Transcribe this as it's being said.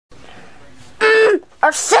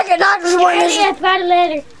our second doctor's appointment. Yeah, got a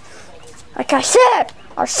letter. Like I said,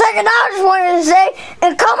 our second doctor's appointment today,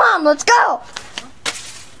 and come on, let's go.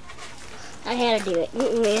 I had to do it.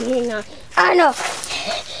 Hang on. I know.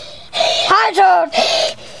 Hi, Toad.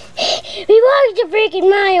 We walked the freaking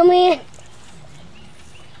mile, man.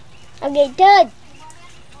 Okay, Toad.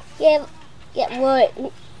 Yeah, what?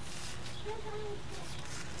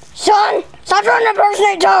 Son, stop trying to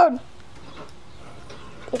impersonate Toad.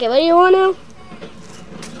 Okay, what do you want now?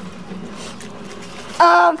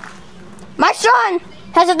 My son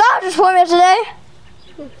has a doctor's appointment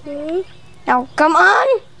today. Now, come on,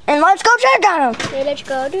 and let's go check on him. Okay, let's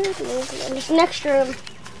go, dude. In this next room.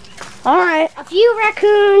 All right. A few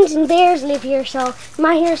raccoons and bears live here, so you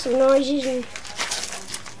might hear some noises. And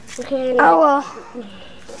okay.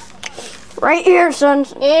 Right here, son.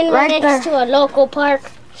 And we're right next there. to a local park,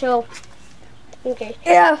 so okay.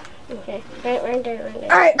 Yeah. Okay, right there.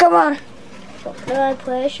 All right, come on. Blood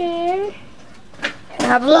pressure.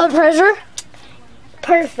 Have blood pressure.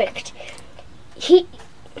 Perfect. Do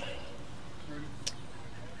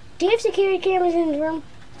you have security cameras in the room?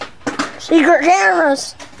 Secret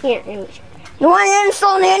cameras. Here. You want to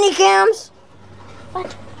install nanny cams?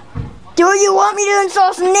 What? Do you want me to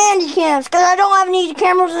install some nanny cams? Because I don't have any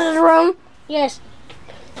cameras in this room. Yes.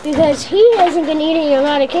 Because he hasn't been eating a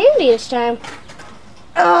lot of candy this time.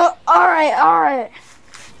 All right.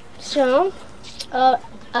 So, I'll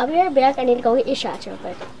be right back. I need to go get your shots real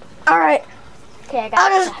quick. All right. Okay, I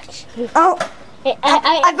got your shots. Oh,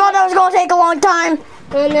 I thought that was going to take a long time.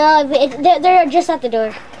 No, they're just at the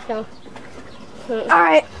door. So. All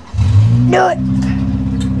right. Do it.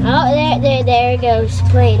 Oh, there it goes.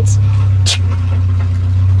 Planes.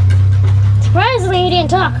 Surprisingly, you didn't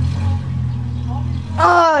talk.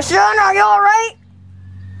 Son, are you all right?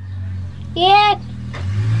 Yeah.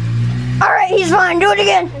 All right, he's fine. Do it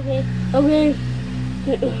again. Okay.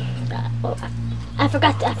 I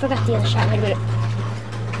forgot the other shot. Wait a minute.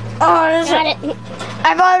 Oh, Got it.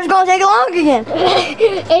 I thought it was going to take long again.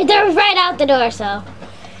 They're right out the door, so. All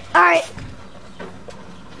right.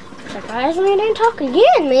 Surprisingly, you didn't talk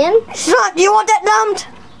again, man. Son, do you want that numbed?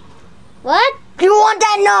 What? Do you want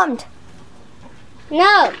that numbed?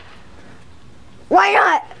 No. Why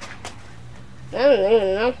not? I don't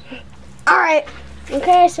even know. All right.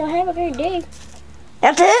 Okay, so have a great day.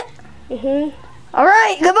 That's it? Mhm. All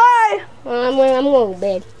right, goodbye. I'm going to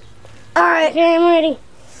bed. All right. Okay, I'm ready.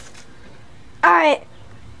 All right.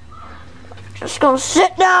 Just going to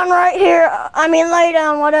sit down right here. I mean, lay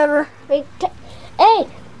down, whatever. Hey, Todd.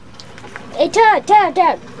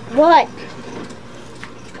 What?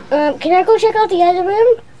 Can I go check out the other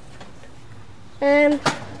room?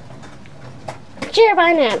 Sure,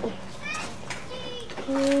 why not?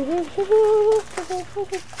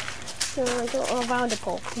 Go around the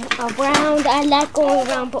pole. I like going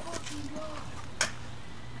around pole.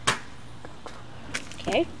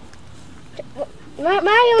 Okay. Mario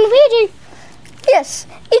and Luigi. Yes,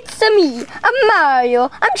 it's me. I'm Mario.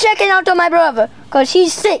 I'm checking out on my brother because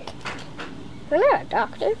he's sick. You're not a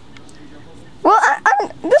doctor. Well,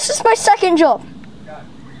 this is my second job.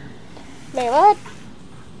 Wait, what?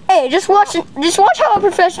 Hey, just watch how a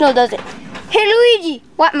professional does it. Hey, Luigi.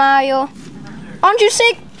 What, Mario? Aren't you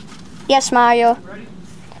sick? Yes, Mario. All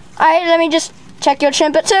right, let me just check your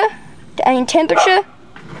temperature. Any temperature?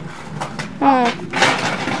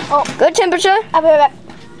 Oh, good temperature. I'll be right back.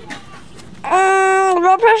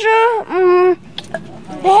 Blood pressure?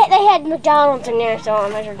 They had McDonald's in there, so I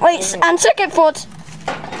measured. Wait, on second thoughts,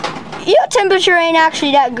 your temperature ain't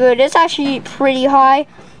actually that good. It's actually pretty high.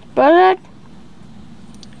 But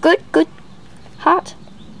good. Hot.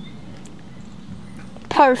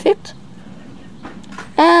 Perfect.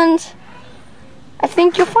 And I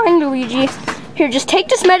think you're fine, Luigi. Here, just take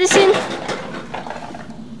this medicine.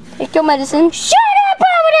 Take your medicine. Shut up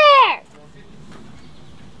over there!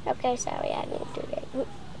 Okay, sorry, I didn't do that.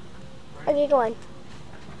 Okay, go on.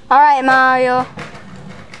 All right, Mario.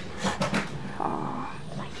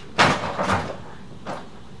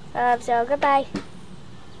 So goodbye.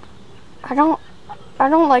 I don't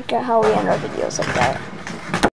like how we end our videos like that.